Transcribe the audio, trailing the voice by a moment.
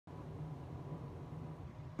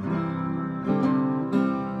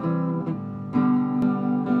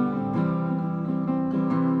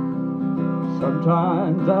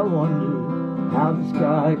Sometimes I wonder how the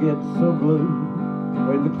sky gets so blue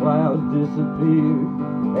when the clouds disappear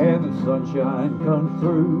and the sunshine comes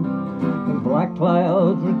through. The black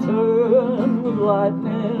clouds return with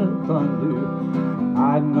lightning and thunder.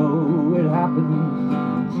 I know it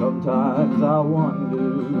happens, sometimes I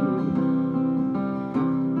wonder.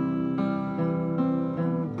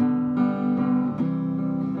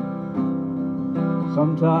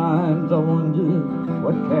 Sometimes I wonder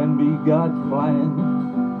what can be God's plan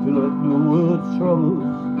to let the world's troubles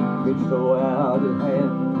get so out of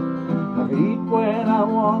hand. I can eat when I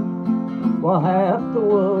want while half the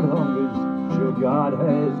world hungers. Sure, God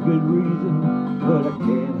has good reason, but I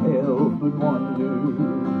can't help but wonder.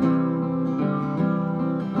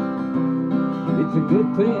 It's a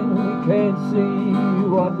good thing we can't see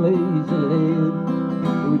what lays ahead,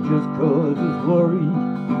 just 'cause it's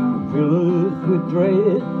worry fill us with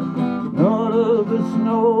dread. None of us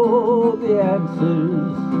know the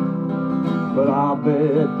answers, but I'll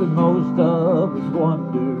bet that most of us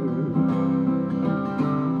wonder.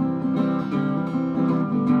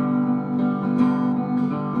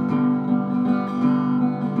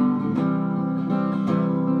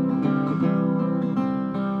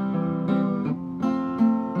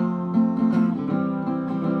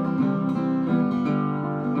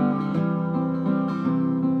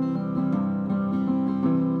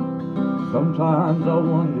 Sometimes I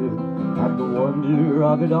wonder at the wonder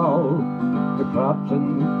of it all. The crops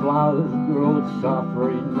and flowers grow, soft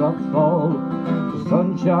raindrops fall. The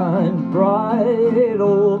sun shines bright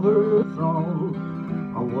over us all.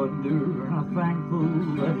 I wonder and I'm thankful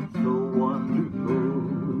that it's so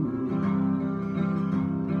wonderful.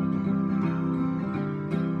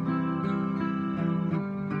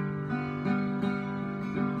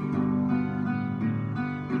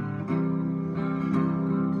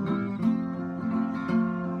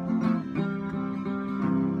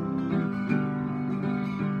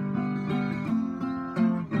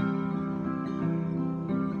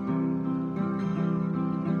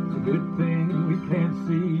 Good thing we can't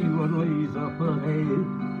see what lays up ahead.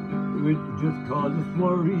 It just causes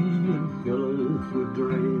worry and fill us with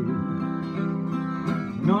dread.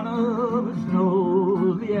 None of us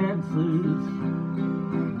know the answers,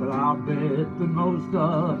 but I'll bet that most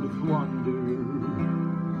of us wonder.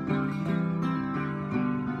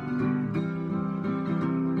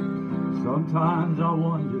 Sometimes I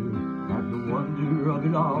wonder at the wonder of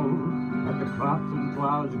it all. And the crops and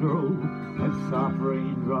clouds grow, and soft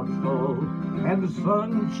raindrops fall, and the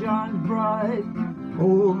sun shines bright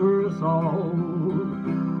over us all.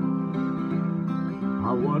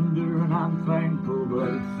 I wonder and I'm thankful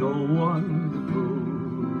that it's so wonderful.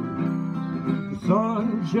 The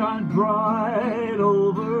sun shines bright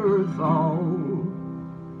over us all.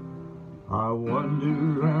 I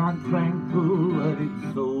wonder and I'm thankful that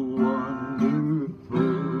it's so